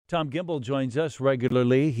Tom Gimbel joins us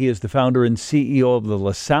regularly. He is the founder and CEO of the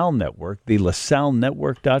LaSalle Network, the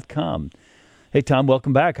LaSalleNetwork.com. Hey, Tom,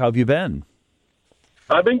 welcome back. How have you been?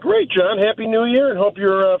 I've been great, John. Happy New Year, and hope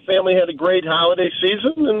your family had a great holiday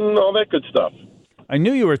season and all that good stuff. I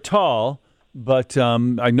knew you were tall, but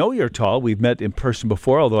I know you're tall. We've met in person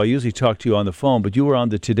before, although I usually talk to you on the phone, but you were on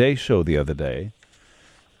the Today Show the other day.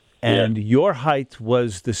 And your height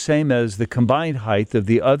was the same as the combined height of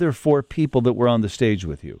the other four people that were on the stage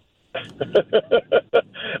with you.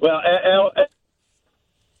 Well,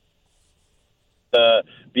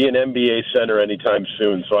 be an NBA center anytime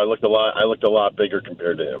soon, so I looked a lot bigger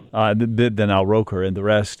compared to him. Than Al Roker and the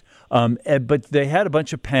rest. But they had a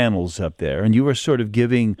bunch of panels up there, and you were sort of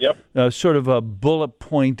giving sort of a bullet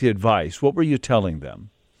point advice. What were you telling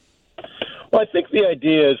them? Well, I think the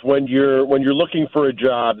idea is when you're looking for a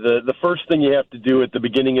job, the first thing you have to do at the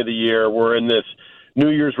beginning of the year, we're in this New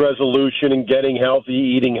Year's resolution and getting healthy,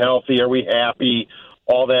 eating healthy, are we happy,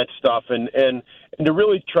 all that stuff, and to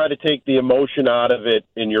really try to take the emotion out of it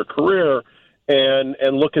in your career and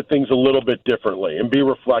look at things a little bit differently and be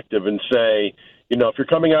reflective and say, you know, if you're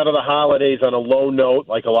coming out of the holidays on a low note,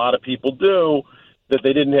 like a lot of people do, that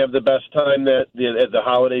they didn't have the best time at the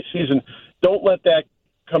holiday season, don't let that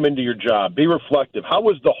come into your job. Be reflective. How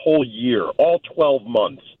was the whole year, all 12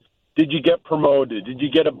 months? Did you get promoted? Did you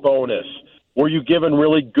get a bonus? Were you given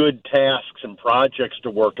really good tasks and projects to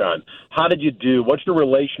work on? How did you do? What's your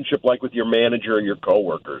relationship like with your manager and your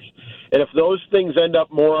coworkers? And if those things end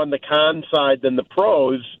up more on the con side than the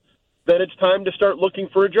pros, then it's time to start looking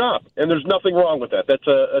for a job. And there's nothing wrong with that. That's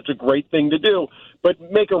a great thing to do. But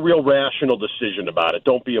make a real rational decision about it.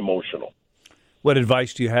 Don't be emotional. What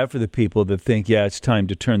advice do you have for the people that think, it's time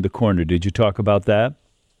to turn the corner? Did you talk about that?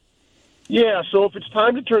 Yeah, so if it's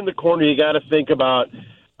time to turn the corner, you got to think about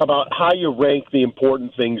how you rank the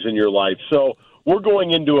important things in your life. So we're going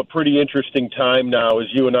into a pretty interesting time now, as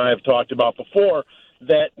you and I have talked about before,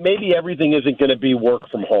 that maybe everything isn't going to be work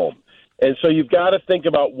from home. And so you've got to think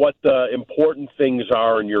about what the important things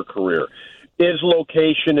are in your career. Is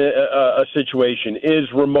location a situation?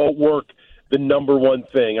 Is remote work the number one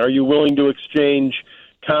thing? Are you willing to exchange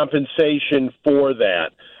compensation for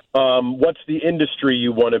that? What's the industry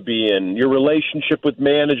you want to be in? Your relationship with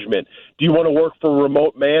management. Do you want to work for a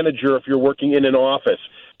remote manager if you're working in an office?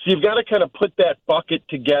 So you've got to kind of put that bucket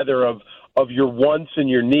together of your wants and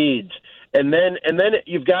your needs. And then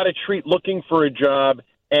you've got to treat looking for a job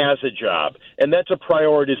as a job. And that's a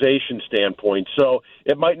prioritization standpoint. So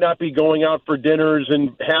it might not be going out for dinners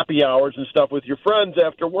and happy hours and stuff with your friends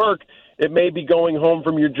after work. It may be going home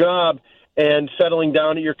from your job and settling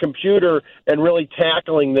down at your computer and really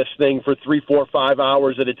tackling this thing for 3, 4, 5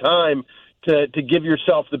 hours at a time to give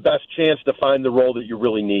yourself the best chance to find the role that you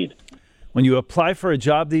really need. When you apply for a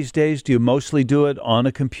job these days, do you mostly do it on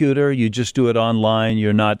a computer? You just do it online?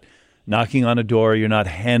 You're not knocking on a door? You're not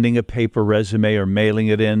handing a paper resume or mailing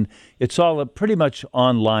it in? It's all pretty much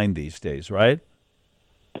online these days, right?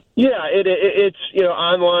 Yeah, it's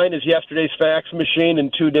online is yesterday's fax machine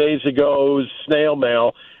and 2 days ago's snail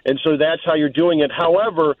mail, and so that's how you're doing it.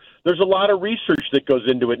 However, there's a lot of research that goes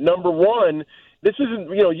into it. Number one, this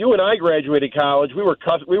isn't you and I graduated college. We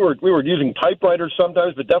were using typewriters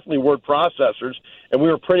sometimes, but definitely word processors, and we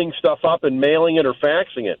were printing stuff up and mailing it or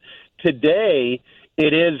faxing it. Today,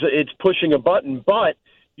 it's pushing a button, but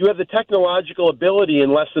you have the technological ability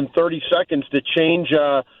in less than 30 seconds to change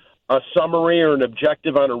a summary or an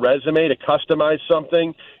objective on a resume, to customize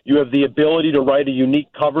something. You have the ability to write a unique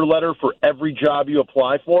cover letter for every job you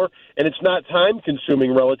apply for, and it's not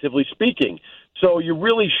time-consuming, relatively speaking. So you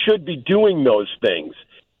really should be doing those things.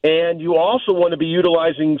 And you also want to be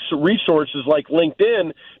utilizing resources like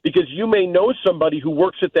LinkedIn, because you may know somebody who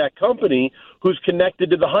works at that company who's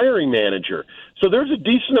connected to the hiring manager. So there's a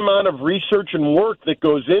decent amount of research and work that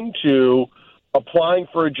goes into applying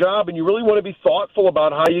for a job, and you really want to be thoughtful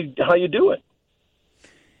about how you do it.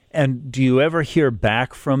 And do you ever hear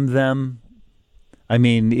back from them? I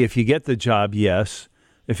mean, if you get the job, yes.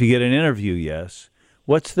 If you get an interview, yes.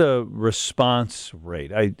 What's the response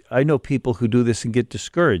rate? I know people who do this and get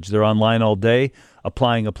discouraged. They're online all day,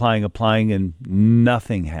 applying, and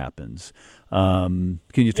nothing happens. Can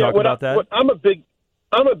you talk about that? I'm a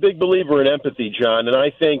big believer in empathy, John, and I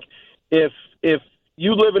think if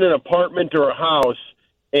you live in an apartment or a house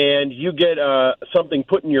and you get something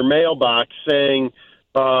put in your mailbox saying,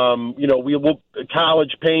 we will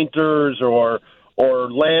college painters or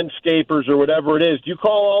landscapers or whatever it is, do you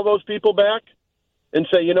call all those people back and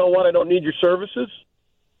say, you know what, I don't need your services?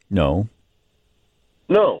 No.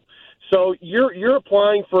 So you're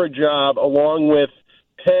applying for a job along with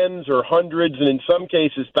tens or hundreds and in some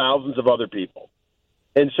cases thousands of other people.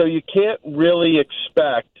 And so you can't really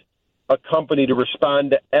expect a company to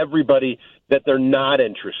respond to everybody that they're not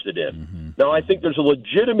interested in. Mm-hmm. Now, I think there's a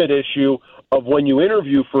legitimate issue of when you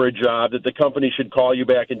interview for a job that the company should call you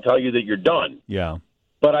back and tell you that you're done. Yeah.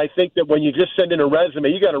 But I think that when you just send in a resume,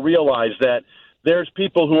 you got to realize that there's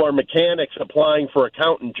people who are mechanics applying for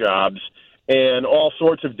accountant jobs and all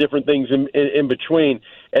sorts of different things in between.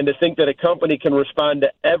 And to think that a company can respond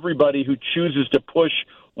to everybody who chooses to push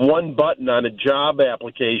one button on a job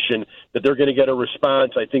application, that they're going to get a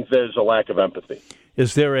response, I think there's a lack of empathy.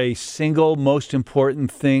 Is there a single most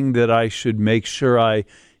important thing that I should make sure I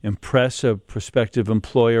impress a prospective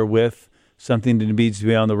employer with? Something that needs to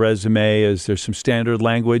be on the resume? Is there some standard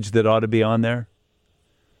language that ought to be on there?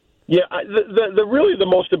 Yeah, really the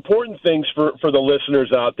most important things for the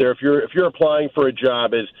listeners out there, if you're applying for a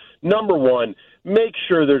job, is number one, make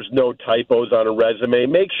sure there's no typos on a resume.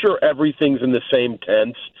 Make sure everything's in the same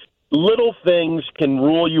tense. Little things can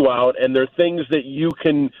rule you out, and they're things that you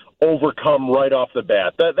can overcome right off the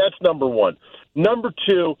bat. That's number one. Number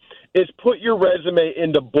two is put your resume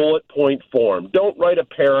into bullet point form. Don't write a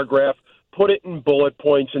paragraph. Put it in bullet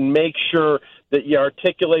points and make sure that you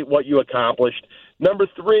articulate what you accomplished. Number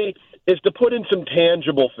three is to put in some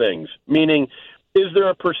tangible things, meaning, is there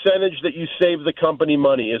a percentage that you saved the company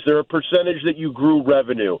money? Is there a percentage that you grew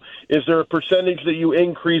revenue? Is there a percentage that you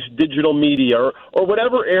increased digital media or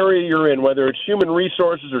whatever area you're in, whether it's human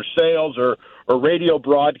resources or sales or radio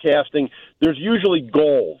broadcasting? There's usually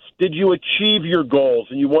goals. Did you achieve your goals?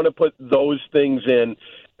 And you want to put those things in.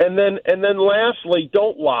 And then lastly,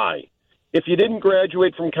 don't lie. If you didn't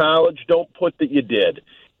graduate from college, don't put that you did.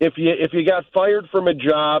 If you got fired from a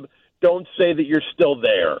job, don't say that you're still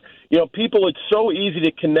there. You know, people, it's so easy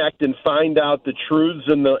to connect and find out the truths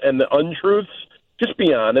and the untruths. Just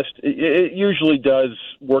be honest. It usually does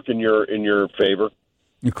work in your favor.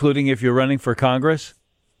 Including if you're running for Congress?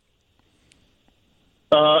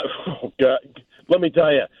 Oh God. Let me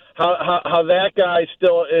tell you, how that guy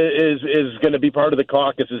still is going to be part of the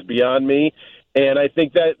caucus is beyond me. And I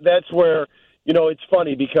think that's where, you know, it's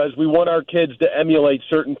funny because we want our kids to emulate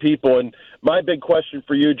certain people. And my big question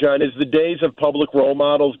for you, John, is the days of public role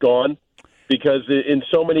models gone? Because in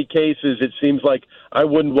so many cases, it seems like I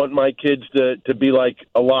wouldn't want my kids to be like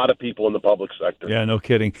a lot of people in the public sector. Yeah, no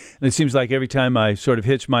kidding. And it seems like every time I sort of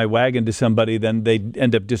hitch my wagon to somebody, then they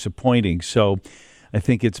end up disappointing. So I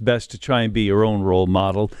think it's best to try and be your own role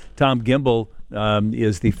model. Tom Gimbel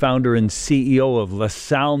is the founder and CEO of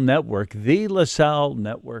LaSalle Network,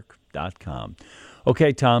 thelasallenetwork.com.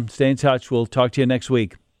 Okay, Tom, stay in touch. We'll talk to you next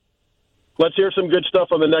week. Let's hear some good stuff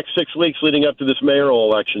on the next 6 weeks leading up to this mayoral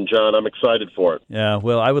election, John. I'm excited for it. Yeah,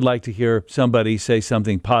 well, I would like to hear somebody say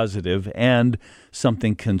something positive and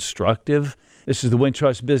something constructive. This is the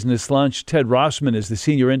Wintrust Business Lunch. Ted Rossman is the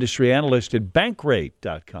senior industry analyst at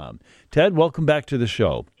Bankrate.com. Ted, welcome back to the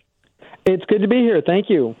show. It's good to be here. Thank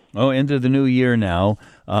you. Oh, into the new year now.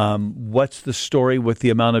 What's the story with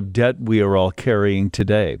the amount of debt we are all carrying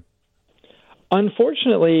today?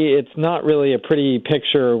 Unfortunately, it's not really a pretty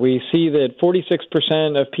picture. We see that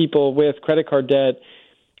 46% of people with credit card debt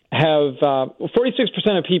have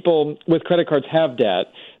 46% of people with credit cards have debt.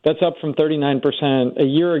 That's up from 39% a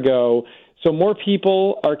year ago. So more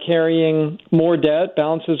people are carrying more debt.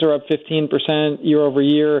 Balances are up 15% year over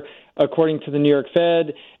year, according to the New York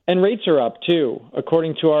Fed. And rates are up, too.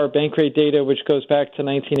 According to our Bankrate data, which goes back to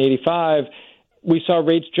 1985, we saw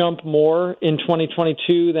rates jump more in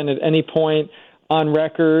 2022 than at any point on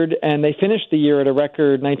record, and they finished the year at a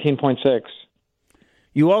record 19.6.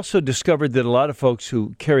 You also discovered that a lot of folks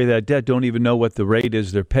who carry that debt don't even know what the rate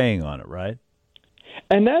is they're paying on it, right?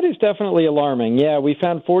 And that is definitely alarming. Yeah, we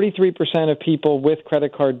found 43% of people with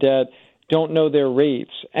credit card debt don't know their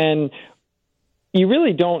rates. And you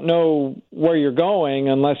really don't know where you're going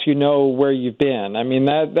unless you know where you've been. I mean,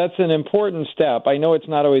 that's an important step. I know it's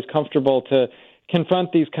not always comfortable to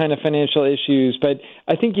confront these kind of financial issues, but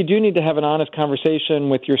I think you do need to have an honest conversation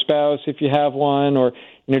with your spouse if you have one, or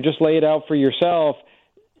just lay it out for yourself.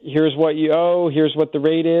 Here's what you owe, here's what the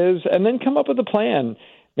rate is, and then come up with a plan.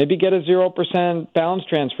 Maybe get a 0% balance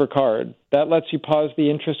transfer card. That lets you pause the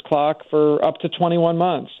interest clock for up to 21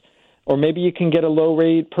 months. Or maybe you can get a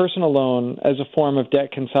low-rate personal loan as a form of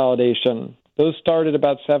debt consolidation. Those start at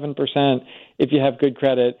about 7% if you have good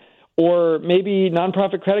credit. Or maybe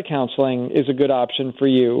nonprofit credit counseling is a good option for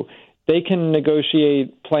you. They can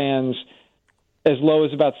negotiate plans as low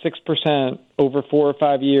as about 6% over 4 or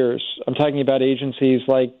 5 years. I'm talking about agencies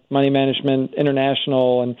like Money Management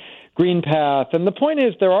International and GreenPath. And the point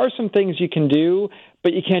is there are some things you can do,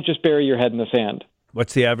 but you can't just bury your head in the sand.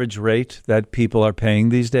 What's the average rate that people are paying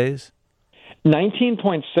these days?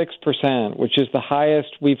 19.6%, which is the highest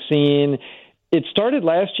we've seen. It started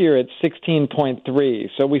last year at 16.3,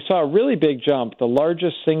 so we saw a really big jump, the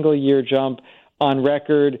largest single-year jump on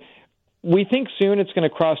record. We think soon it's going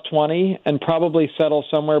to cross 20 and probably settle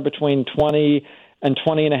somewhere between 20 and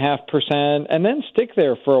 20.5%, and then stick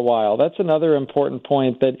there for a while. That's another important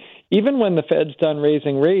point, that even when the Fed's done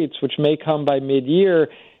raising rates, which may come by mid-year,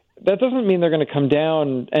 that doesn't mean they're going to come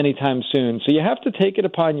down anytime soon. So you have to take it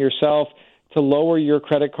upon yourself to lower your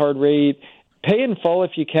credit card rate. Pay in full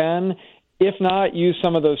if you can. If not, use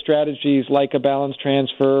some of those strategies like a balance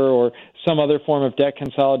transfer or some other form of debt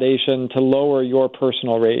consolidation to lower your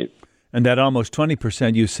personal rate. And that almost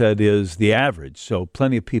 20% you said is the average. So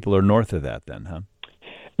plenty of people are north of that then, huh?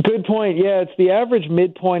 Good point. Yeah, it's the average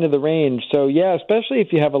midpoint of the range. So, yeah, especially if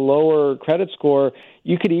you have a lower credit score,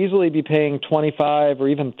 you could easily be paying 25 or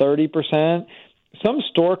even 30%. Some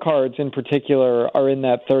store cards in particular are in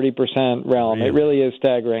that 30% realm. Really? It really is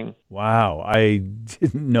staggering. Wow. I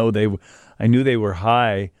didn't know I knew they were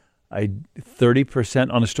high.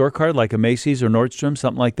 30% on a store card like a Macy's or Nordstrom,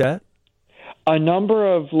 something like that? A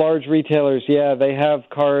number of large retailers, yeah, they have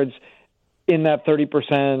cards in that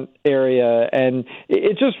 30% area. And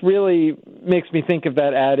it just really makes me think of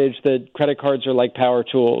that adage that credit cards are like power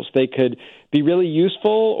tools. They could be really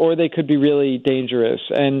useful or they could be really dangerous.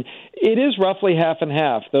 And it is roughly half and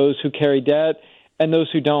half, those who carry debt and those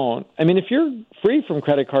who don't. I mean, if you're free from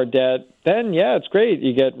credit card debt, then yeah, it's great.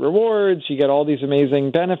 You get rewards, you get all these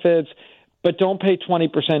amazing benefits, but don't pay 20%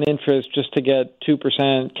 interest just to get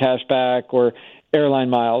 2% cash back or airline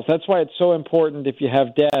miles. That's why it's so important if you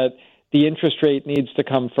have debt, the interest rate needs to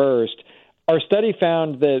come first. Our study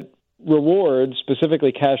found that rewards,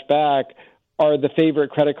 specifically cash back, are the favorite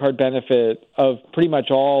credit card benefit of pretty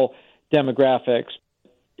much all demographics.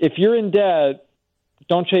 If you're in debt,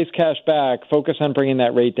 don't chase cash back. Focus on bringing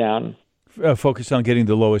that rate down. Focus on getting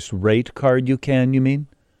the lowest rate card you can, you mean?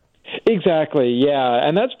 Exactly, yeah.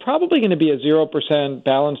 And that's probably going to be a 0%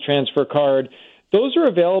 balance transfer card. Those are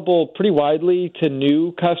available pretty widely to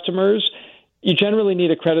new customers. You generally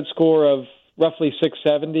need a credit score of roughly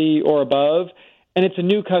 670 or above, and it's a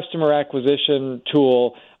new customer acquisition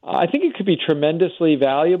tool. I think it could be tremendously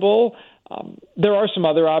valuable. There are some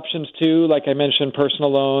other options, too, like I mentioned,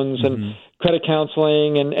 personal loans and credit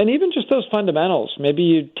counseling, and even just those fundamentals. Maybe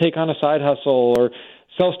you take on a side hustle or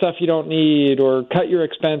sell stuff you don't need or cut your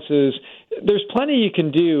expenses. There's plenty you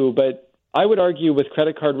can do, but I would argue with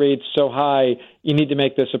credit card rates so high, you need to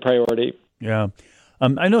make this a priority. Yeah.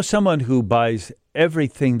 I know someone who buys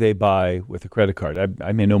everything they buy with a credit card.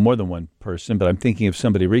 I may know more than one person, but I'm thinking of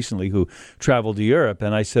somebody recently who traveled to Europe,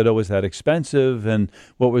 and I said, oh, was that expensive? And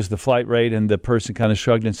what was the flight rate? And the person kind of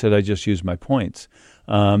shrugged and said, I just used my points.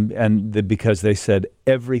 Because they said,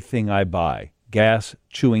 everything I buy, gas,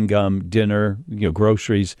 chewing gum, dinner,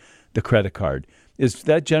 groceries, the credit card. Is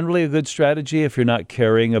that generally a good strategy if you're not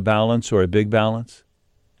carrying a balance or a big balance?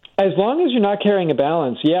 As long as you're not carrying a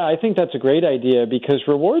balance, yeah, I think that's a great idea because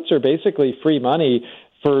rewards are basically free money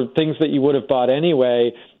for things that you would have bought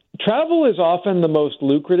anyway. Travel is often the most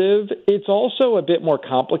lucrative. It's also a bit more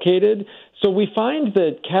complicated. So we find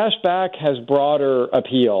that cash back has broader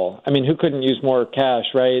appeal. I mean, who couldn't use more cash,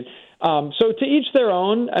 right? So to each their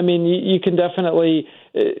own. I mean, you can definitely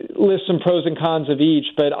list some pros and cons of each.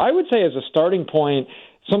 But I would say as a starting point,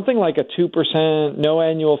 something like a 2%, no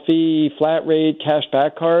annual fee, flat rate, cash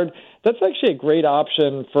back card, that's actually a great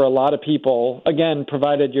option for a lot of people, again,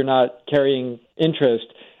 provided you're not carrying interest.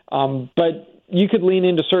 But you could lean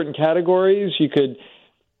into certain categories.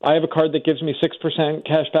 I have a card that gives me 6%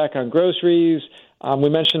 cash back on groceries. We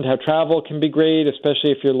mentioned how travel can be great,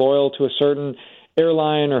 especially if you're loyal to a certain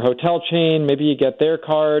airline or hotel chain. Maybe you get their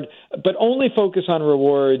card, but only focus on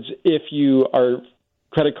rewards if you are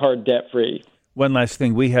credit card debt-free. One last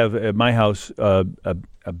thing. We have at my house a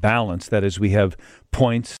balance. That is, we have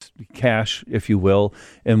points, cash, if you will,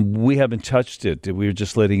 and we haven't touched it. We're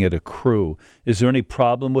just letting it accrue. Is there any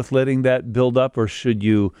problem with letting that build up, or should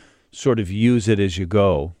you sort of use it as you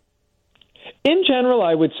go? In general,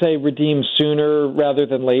 I would say redeem sooner rather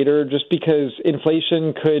than later, just because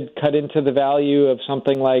inflation could cut into the value of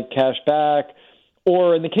something like cash back.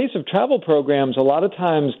 Or in the case of travel programs, a lot of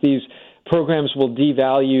times these programs will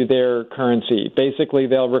devalue their currency. Basically,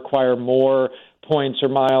 they'll require more points or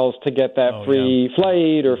miles to get that free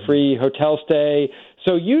flight or free hotel stay.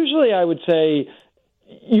 So usually I would say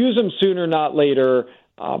use them sooner, not later.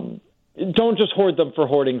 Don't just hoard them for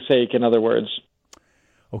hoarding's sake, in other words.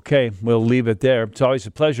 Okay, we'll leave it there. It's always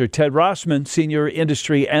a pleasure. Ted Rossman, Senior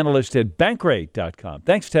Industry Analyst at Bankrate.com.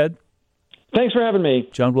 Thanks, Ted. Thanks for having me.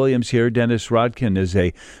 John Williams here. Dennis Rodkin is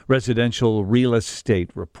a residential real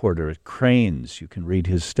estate reporter at Cranes. You can read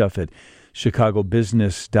his stuff at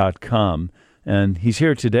chicagobusiness.com. And he's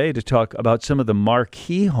here today to talk about some of the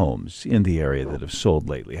marquee homes in the area that have sold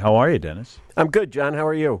lately. How are you, Dennis? I'm good, John. How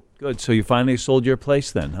are you? Good. So you finally sold your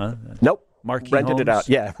place then, huh? Nope. Marquee Rented homes? it out.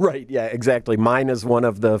 Yeah, right. Yeah, exactly. Mine is one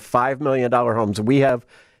of the $5 million homes. We have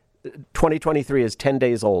 2023 is 10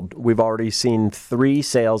 days old. We've already seen 3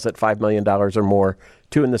 sales at $5 million or more,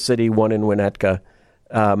 2 in the city, 1 in Winnetka.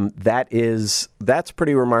 That's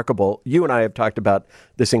pretty remarkable. You and I have talked about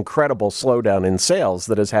this incredible slowdown in sales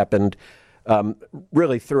that has happened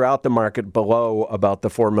really throughout the market below about the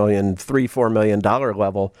 $4 million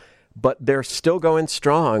level, but they're still going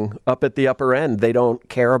strong up at the upper end. They don't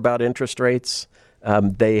care about interest rates.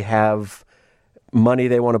 They have money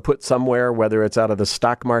they want to put somewhere, whether it's out of the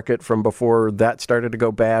stock market from before that started to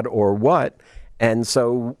go bad or what. And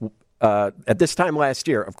so at this time last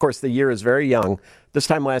year, of course, the year is very young. This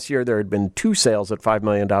time last year, there had been 2 sales at $5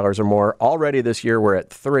 million or more. Already this year, we're at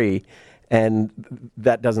 3. And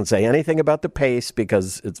that doesn't say anything about the pace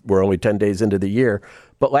because we're only 10 days into the year.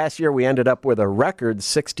 But last year, we ended up with a record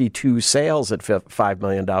 62 sales at $5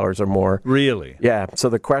 million or more. Really? Yeah. So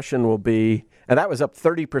the question will be, and that was up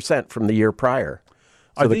 30% from the year prior.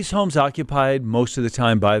 Are these homes occupied most of the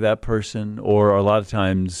time by that person, or a lot of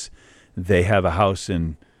times they have a house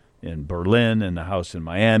in Berlin and a house in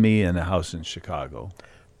Miami and a house in Chicago?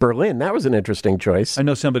 Berlin, that was an interesting choice. I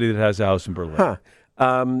know somebody that has a house in Berlin. Huh.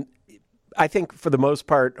 I think for the most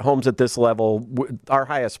part, homes at this level, our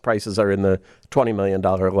highest prices are in the $20 million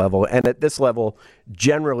level. And at this level,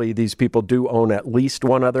 generally, these people do own at least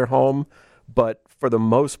one other home. But for the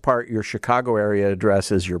most part, your Chicago area address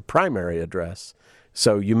is your primary address.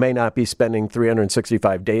 So you may not be spending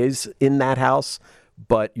 365 days in that house,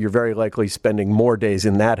 but you're very likely spending more days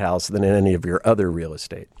in that house than in any of your other real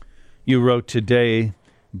estate. You wrote today,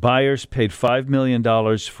 buyers paid $5 million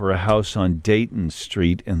for a house on Dayton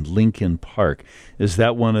Street in Lincoln Park. Is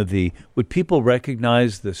that one of the, would people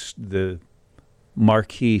recognize the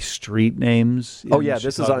marquee street names? Oh, yeah,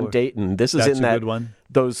 this is on Dayton. This is in that good one.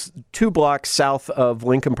 Those 2 blocks south of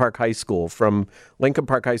Lincoln Park High School, from Lincoln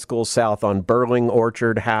Park High School south on Burling,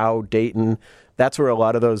 Orchard, Howe, Dayton. That's where a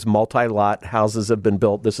lot of those multi-lot houses have been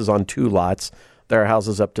built. This is on 2 lots. There are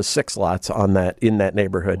houses up to 6 lots on that in that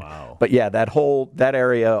neighborhood. Wow. But yeah, that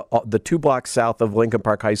area, the 2 blocks south of Lincoln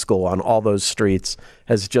Park High School on all those streets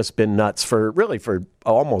has just been nuts for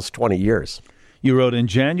almost 20 years. You wrote, in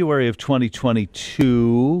January of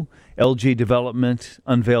 2022, LG Development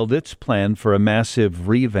unveiled its plan for a massive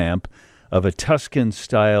revamp of a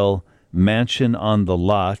Tuscan-style mansion on the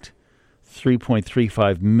lot.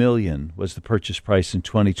 $3.35 million was the purchase price in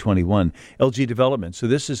 2021. LG Development. So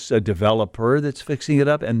this is a developer that's fixing it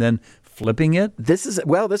up and then flipping it? This is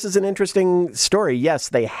an interesting story. Yes,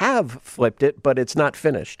 they have flipped it, but it's not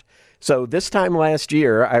finished. So this time last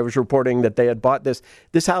year, I was reporting that they had bought this.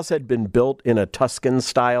 This house had been built in a Tuscan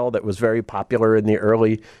style that was very popular in the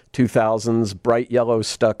early 2000s, bright yellow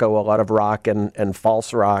stucco, a lot of rock and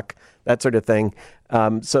false rock, that sort of thing.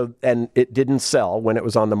 And it didn't sell when it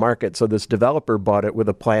was on the market. So this developer bought it with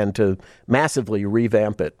a plan to massively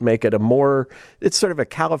revamp it, make it it's sort of a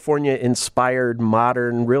California-inspired,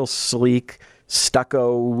 modern, real sleek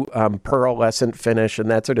stucco, pearlescent finish and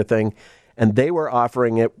that sort of thing. And they were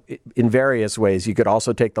offering it in various ways. You could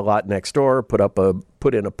also take the lot next door,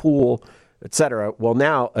 put in a pool, etc. Well,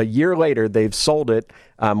 now, a year later, they've sold it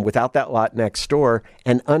without that lot next door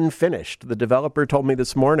and unfinished. The developer told me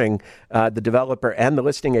this morning, the developer and the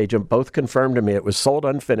listing agent both confirmed to me it was sold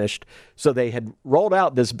unfinished. So they had rolled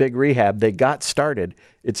out this big rehab. They got started.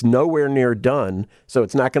 It's nowhere near done. So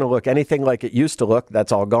it's not going to look anything like it used to look.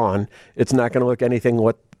 That's all gone. It's not going to look anything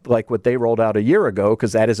like what they rolled out a year ago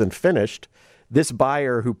because that isn't finished. This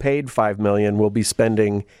buyer who paid $5 million will be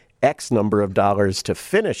spending X number of dollars to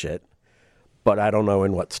finish it, but I don't know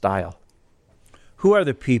in what style. Who are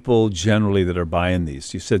the people generally that are buying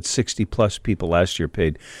these? You said 60-plus people last year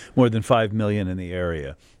paid more than $5 million in the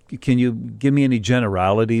area. Can you give me any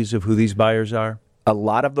generalities of who these buyers are? A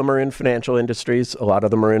lot of them are in financial industries. A lot of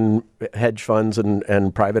them are in hedge funds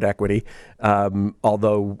and private equity,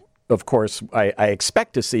 although, of course, I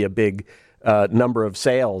expect to see a big number of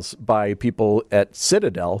sales by people at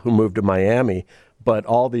Citadel who moved to Miami. But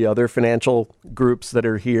all the other financial groups that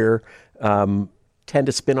are here tend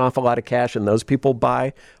to spin off a lot of cash, and those people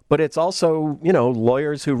buy. But it's also,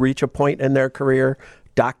 lawyers who reach a point in their career,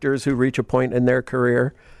 doctors who reach a point in their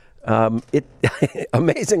career.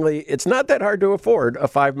 Amazingly, it's not that hard to afford a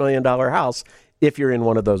 $5 million house if you're in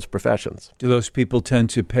one of those professions. Do those people tend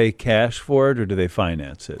to pay cash for it, or do they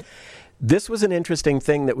finance it? This was an interesting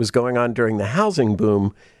thing that was going on during the housing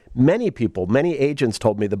boom. Many people, many agents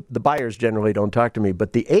told me, the buyers generally don't talk to me,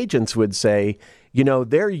 but the agents would say,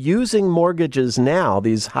 they're using mortgages now.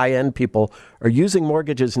 These high-end people are using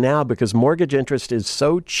mortgages now because mortgage interest is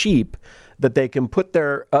so cheap that they can put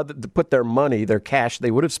their money, their cash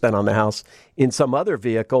they would have spent on the house, in some other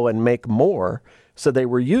vehicle and make more. So they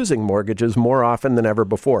were using mortgages more often than ever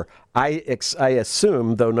before. I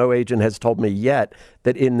assume, though no agent has told me yet,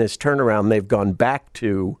 that in this turnaround they've gone back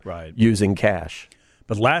to using cash.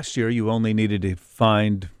 But last year you only needed to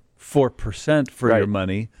find 4% for your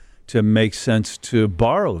money to make sense to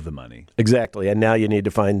borrow the money. Exactly, and now you need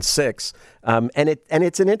to find 6. And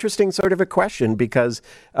it's an interesting sort of a question because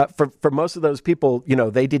for most of those people,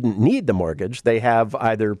 they didn't need the mortgage. They have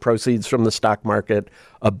either proceeds from the stock market,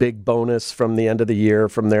 a big bonus from the end of the year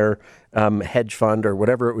from their hedge fund or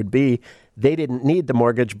whatever it would be. They didn't need the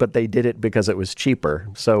mortgage, but they did it because it was cheaper.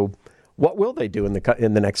 So what will they do in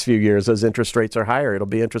the next few years as interest rates are higher? It'll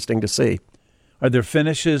be interesting to see. Are there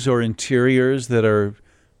finishes or interiors that are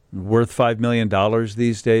worth $5 million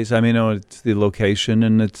these days? I mean, it's the location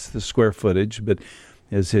and it's the square footage, but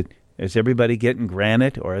is everybody getting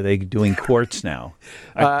granite or are they doing quartz now?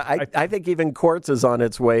 I think even quartz is on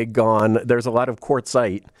its way gone. There's a lot of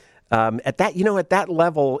quartzite. At that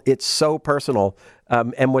level, it's so personal.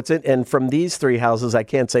 And from these 3 houses, I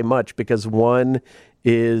can't say much because one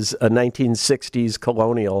is a 1960s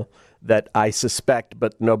colonial that I suspect,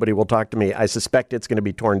 but nobody will talk to me, I suspect it's going to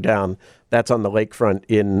be torn down. That's on the lakefront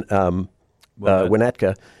in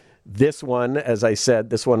Winnetka. This one, as I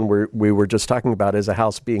said, we were just talking about is a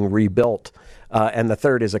house being rebuilt, and the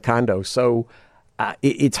third is a condo. So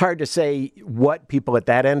it's hard to say what people at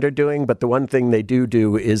that end are doing, but the one thing they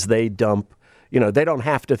do is they dump, they don't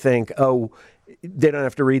have to think, they don't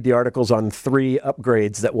have to read the articles on 3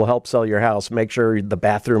 upgrades that will help sell your house. Make sure the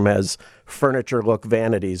bathroom has furniture look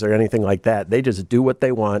vanities or anything like that. They just do what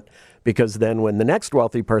they want because then when the next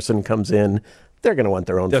wealthy person comes in, they're going to want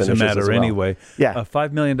their own finishes as well. Doesn't matter anyway. Yeah. A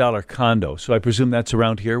 $5 million condo. So I presume that's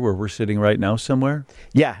around here where we're sitting right now somewhere?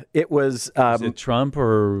 Yeah, it was. Is it Trump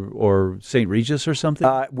or St. Regis or something?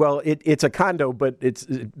 Well, it's a condo, but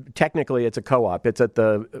technically it's a co-op. It's at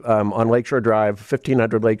the on Lakeshore Drive,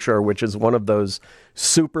 1500 Lakeshore, which is one of those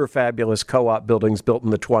super fabulous co-op buildings built in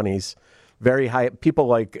the 20s. Very high. People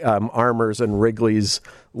like Armour's and Wrigley's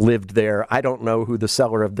lived there. I don't know who the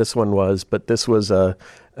seller of this one was, but this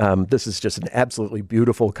is just an absolutely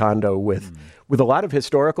beautiful condo with a lot of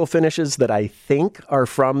historical finishes that I think are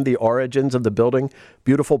from the origins of the building.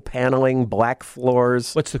 Beautiful paneling, black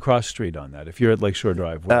floors. What's the cross street on that? If you're at Lakeshore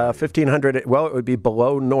Drive, 1500. Well, it would be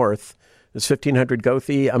below North. Is 1500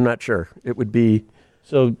 Gothey? I'm not sure. It would be.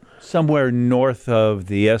 So somewhere north of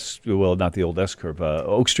not the old S curve,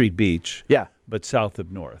 Oak Street Beach. Yeah. But south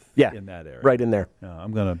of North. Yeah. In that area. Right in there.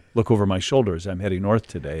 I'm going to look over my shoulder as I'm heading north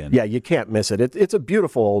today. Yeah, you can't miss it. It's a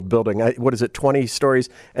beautiful old building. What is it, 20 stories?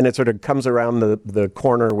 And it sort of comes around the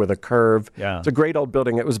corner with a curve. Yeah. It's a great old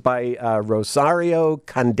building. It was by Rosario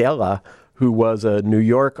Candela, who was a New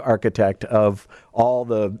York architect of all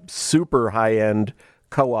the super high-end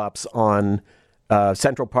co-ops on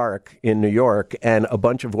Central Park in New York, and a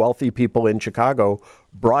bunch of wealthy people in Chicago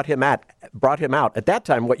brought him out. At that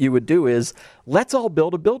time, what you would do is, let's all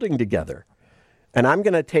build a building together. And I'm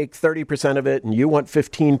going to take 30% of it, and you want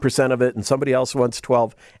 15% of it, and somebody else wants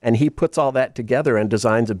 12%. And he puts all that together and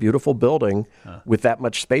designs a beautiful building with that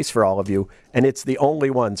much space for all of you. And it's the only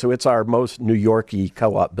one, so it's our most New York-y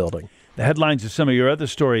co-op building. The headlines of some of your other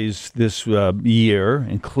stories this year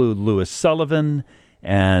include Louis Sullivan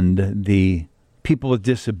and the People with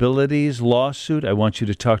Disabilities lawsuit. I want you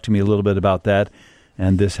to talk to me a little bit about that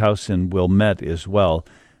and this house in Wilmette as well.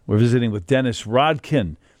 We're visiting with Dennis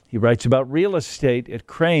Rodkin. He writes about real estate at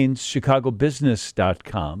Crain's,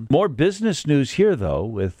 ChicagoBusiness.com. More business news here, though,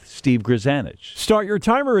 with Steve Grzanich. Start your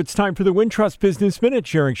timer. It's time for the Wintrust Business Minute,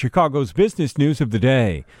 sharing Chicago's business news of the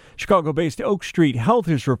day. Chicago-based Oak Street Health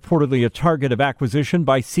is reportedly a target of acquisition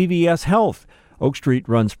by CVS Health. Oak Street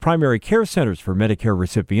runs primary care centers for Medicare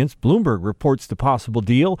recipients. Bloomberg reports the possible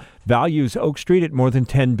deal values Oak Street at more than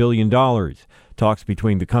 $10 billion. Talks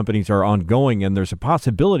between the companies are ongoing, and there's a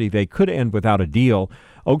possibility they could end without a deal.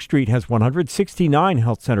 Oak Street has 169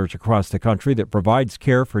 health centers across the country that provides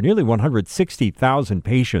care for nearly 160,000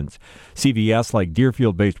 patients. CVS, like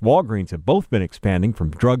Deerfield-based Walgreens, have both been expanding from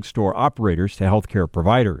drugstore operators to healthcare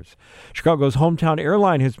providers. Chicago's hometown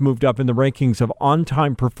airline has moved up in the rankings of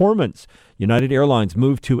on-time performance. United Airlines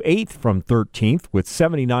moved to 8th from 13th, with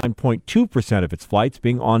 79.2% of its flights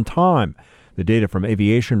being on time. The data from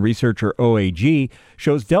aviation researcher OAG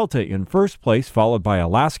shows Delta in first place, followed by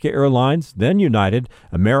Alaska Airlines, then United,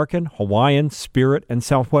 American, Hawaiian, Spirit, and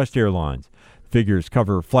Southwest Airlines. Figures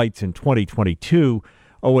cover flights in 2022.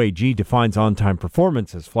 OAG defines on-time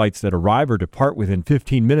performance as flights that arrive or depart within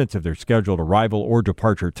 15 minutes of their scheduled arrival or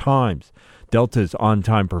departure times. Delta's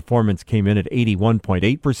on-time performance came in at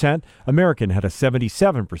 81.8%. American had a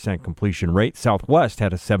 77% completion rate. Southwest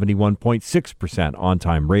had a 71.6%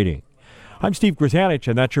 on-time rating. I'm Steve Grzanich,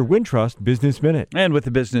 and that's your Wintrust Business Minute. And with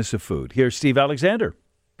the business of food, here's Steve Alexander.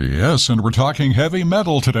 Yes, and we're talking heavy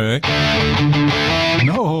metal today.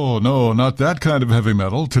 No, not that kind of heavy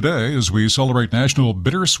metal. Today, as we celebrate National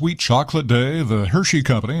Bittersweet Chocolate Day, the Hershey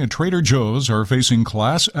Company and Trader Joe's are facing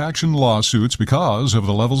class action lawsuits because of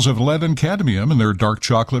the levels of lead and cadmium in their dark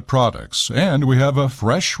chocolate products. And we have a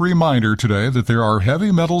fresh reminder today that there are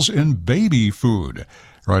heavy metals in baby food.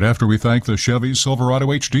 Right after we thank the Chevy Silverado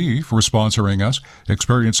HD for sponsoring us.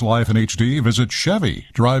 Experience life in HD. Visit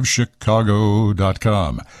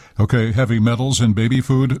ChevyDriveChicago.com. Okay, heavy metals in baby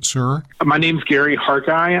food, sir? My name's Gary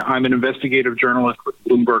Harkeye. I'm an investigative journalist with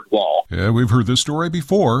Bloomberg Law. Yeah, we've heard this story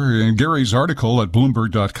before. And Gary's article at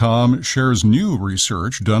Bloomberg.com shares new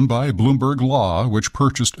research done by Bloomberg Law, which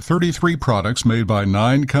purchased 33 products made by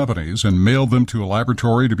 9 companies and mailed them to a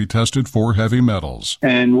laboratory to be tested for heavy metals.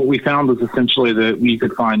 And what we found was essentially that we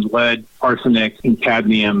could find lead, arsenic, and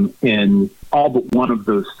cadmium in all but one of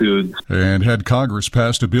those foods. And had Congress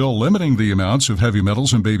passed a bill limiting the amounts of heavy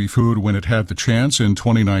metals in baby food when it had the chance in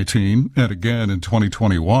 2019 and again in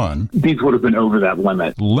 2021, these would have been over that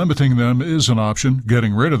limit. Limiting them is an option.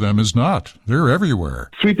 Getting rid of them is not. They're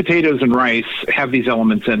everywhere. Sweet potatoes and rice have these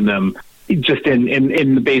elements in them. Just in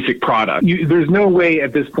the basic product. There's no way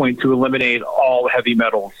at this point to eliminate all heavy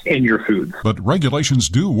metals in your foods. But regulations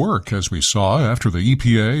do work, as we saw after the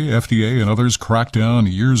EPA, FDA, and others cracked down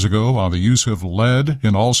years ago on the use of lead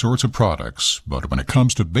in all sorts of products. But when it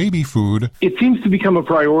comes to baby food, it seems to become a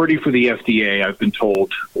priority for the FDA, I've been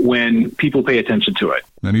told, when people pay attention to it.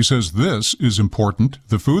 And he says this is important.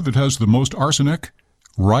 The food that has the most arsenic,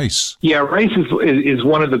 rice. Yeah, rice is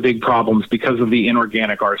one of the big problems because of the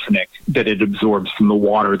inorganic arsenic that it absorbs from the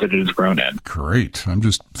water that it is grown in. Great. I'm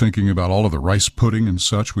just thinking about all of the rice pudding and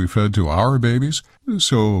such we fed to our babies.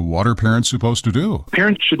 So what are parents supposed to do?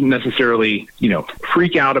 Parents shouldn't necessarily,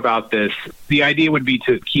 freak out about this. The idea would be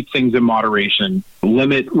to keep things in moderation,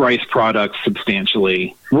 limit rice products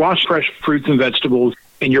substantially, wash fresh fruits and vegetables,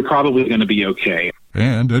 and you're probably going to be okay.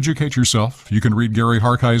 And educate yourself. You can read Gary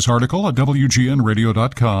Harkeye's article at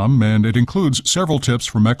WGNradio.com, and it includes several tips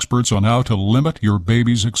from experts on how to limit your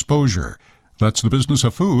baby's exposure. That's the business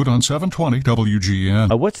of food on 720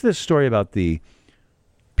 WGN. What's this story about the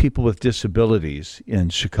people with disabilities in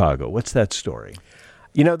Chicago? What's that story?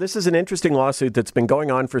 This is an interesting lawsuit that's been going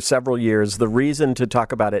on for several years. The reason to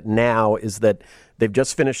talk about it now is that they've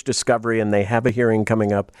just finished discovery and they have a hearing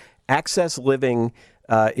coming up. Access Living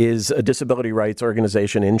is a disability rights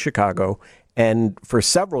organization in Chicago, and for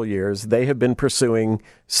several years they have been pursuing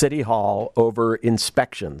City Hall over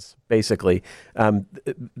inspections, basically.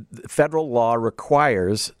 Federal law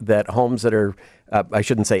requires that homes that are, I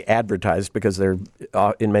shouldn't say advertised because they're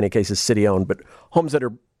in many cases city-owned, but homes that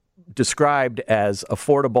are described as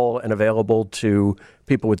affordable and available to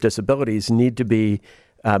people with disabilities need to be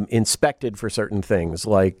inspected for certain things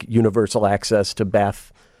like universal access to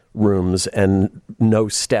bath rooms and no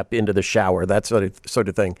step into the shower, that sort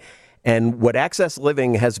of thing. And what Access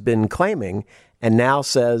Living has been claiming and now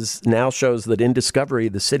shows that in discovery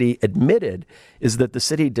the city admitted is that the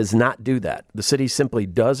city does not do that. The city simply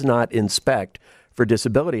does not inspect for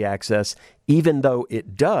disability access, even though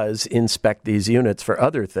it does inspect these units for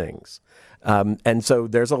other things. And so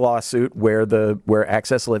there's a lawsuit where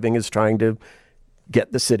Access Living is trying to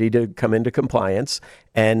get the city to come into compliance.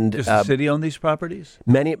 And does the city own these properties?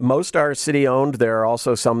 Most are city-owned. There are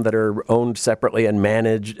also some that are owned separately and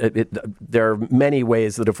managed. There are many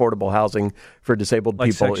ways that affordable housing for disabled people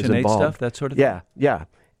is involved. Like Section 8 stuff, that sort of thing? Yeah.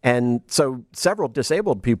 And so several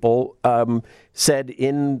disabled people said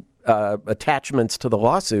in attachments to the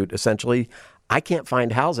lawsuit, essentially, I can't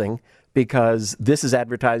find housing because this is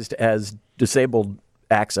advertised as disabled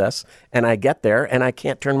access, and I get there and I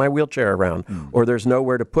can't turn my wheelchair around, or there's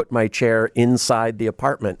nowhere to put my chair inside the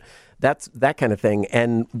apartment. That's that kind of thing.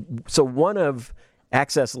 And so one of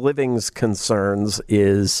Access Living's concerns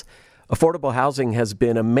is affordable housing has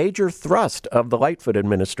been a major thrust of the Lightfoot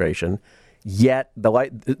administration, yet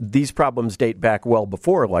these problems date back well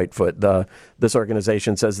before Lightfoot. This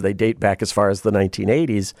organization says they date back as far as the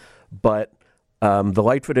 1980s, but the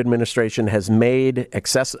Lightfoot administration has made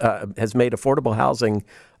affordable housing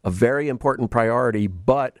a very important priority,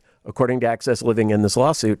 but according to Access Living in this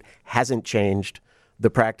lawsuit, hasn't changed the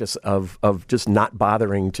practice of just not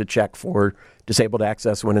bothering to check for disabled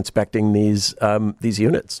access when inspecting these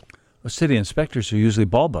units. Well, city inspectors are usually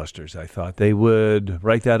ball busters. I thought they would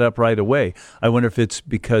write that up right away. I wonder if it's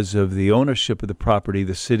because of the ownership of the property.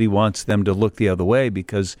 The city wants them to look the other way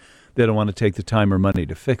because they don't want to take the time or money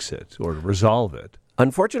to fix it or to resolve it.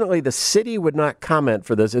 Unfortunately, the city would not comment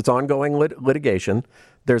for this. It's ongoing litigation.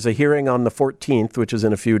 There's a hearing on the 14th, which is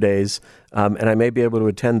in a few days, and I may be able to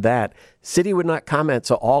attend that. City would not comment,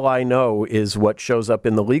 so all I know is what shows up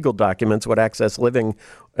in the legal documents, what Access Living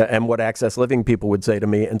and what Access Living people would say to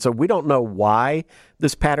me. And so we don't know why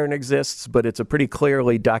this pattern exists, but it's a pretty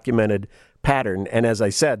clearly documented pattern. And as I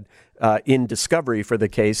said, in discovery for the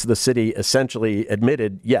case, the city essentially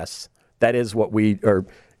admitted, yes, that is what we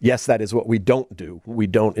don't do. We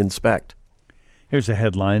don't inspect. Here's a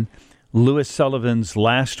headline. Louis Sullivan's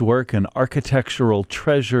last work, An Architectural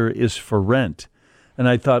Treasure, is for rent. And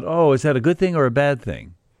I thought, is that a good thing or a bad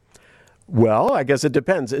thing? Well, I guess it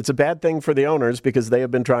depends. It's a bad thing for the owners because they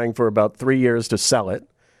have been trying for about 3 years to sell it.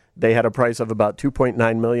 They had a price of about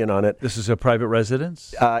 $2.9 million on it. This is a private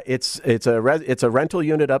residence? It's a rental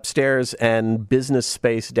unit upstairs and business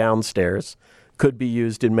space downstairs. Could be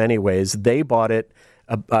used in many ways. They bought it,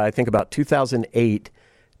 I think, about 2008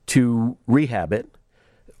 to rehab it.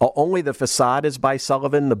 Only the facade is by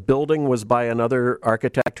Sullivan. The building was by another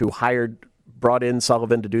architect who brought in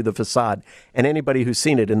Sullivan to do the facade. And anybody who's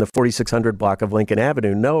seen it in the 4600 block of Lincoln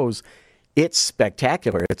Avenue knows it's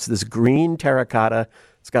spectacular. It's this green terracotta.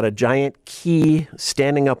 It's got a giant key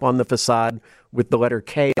standing up on the facade with the letter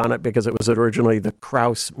K on it because it was originally the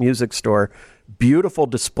Krause music store. Beautiful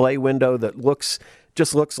display window that looks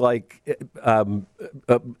like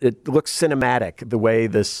it looks cinematic the way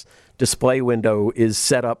this display window is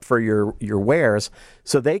set up for your wares.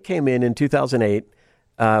 So they came in 2008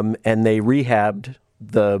 and they rehabbed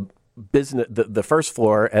the business, the first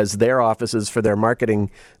floor as their offices for their marketing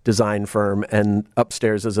design firm, and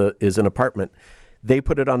upstairs is an apartment. They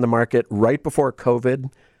put it on the market right before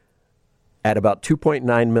COVID at about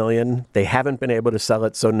 $2.9 million. They haven't been able to sell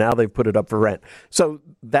it, so now they've put it up for rent. So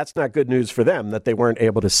that's not good news for them that they weren't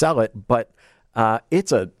able to sell it, but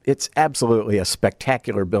it's absolutely a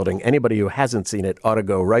spectacular building. Anybody who hasn't seen it ought to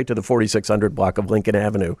go right to the 4600 block of Lincoln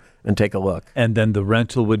Avenue and take a look. And then the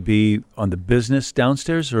rental would be on the business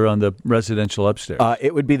downstairs or on the residential upstairs?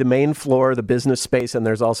 It would be the main floor, the business space, and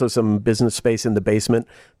there's also some business space in the basement.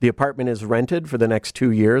 The apartment is rented for the next 2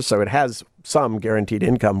 years, so it has some guaranteed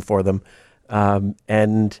income for them. I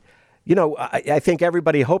think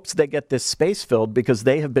everybody hopes they get this space filled because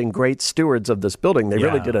they have been great stewards of this building. They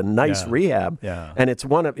really did a nice rehab. Yeah. And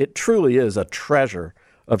it truly is a treasure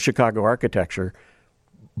of Chicago architecture,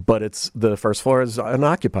 but the first floor is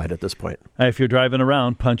unoccupied at this point. If you're driving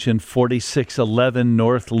around, punch in 4611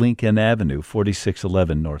 North Lincoln Avenue,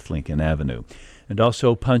 4611 North Lincoln Avenue. And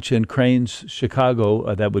also punch in Crane's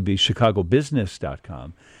Chicago, that would be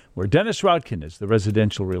chicagobusiness.com, where Dennis Rodkin is the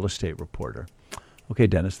residential real estate reporter. Okay,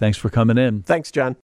 Dennis, thanks for coming in. Thanks, John.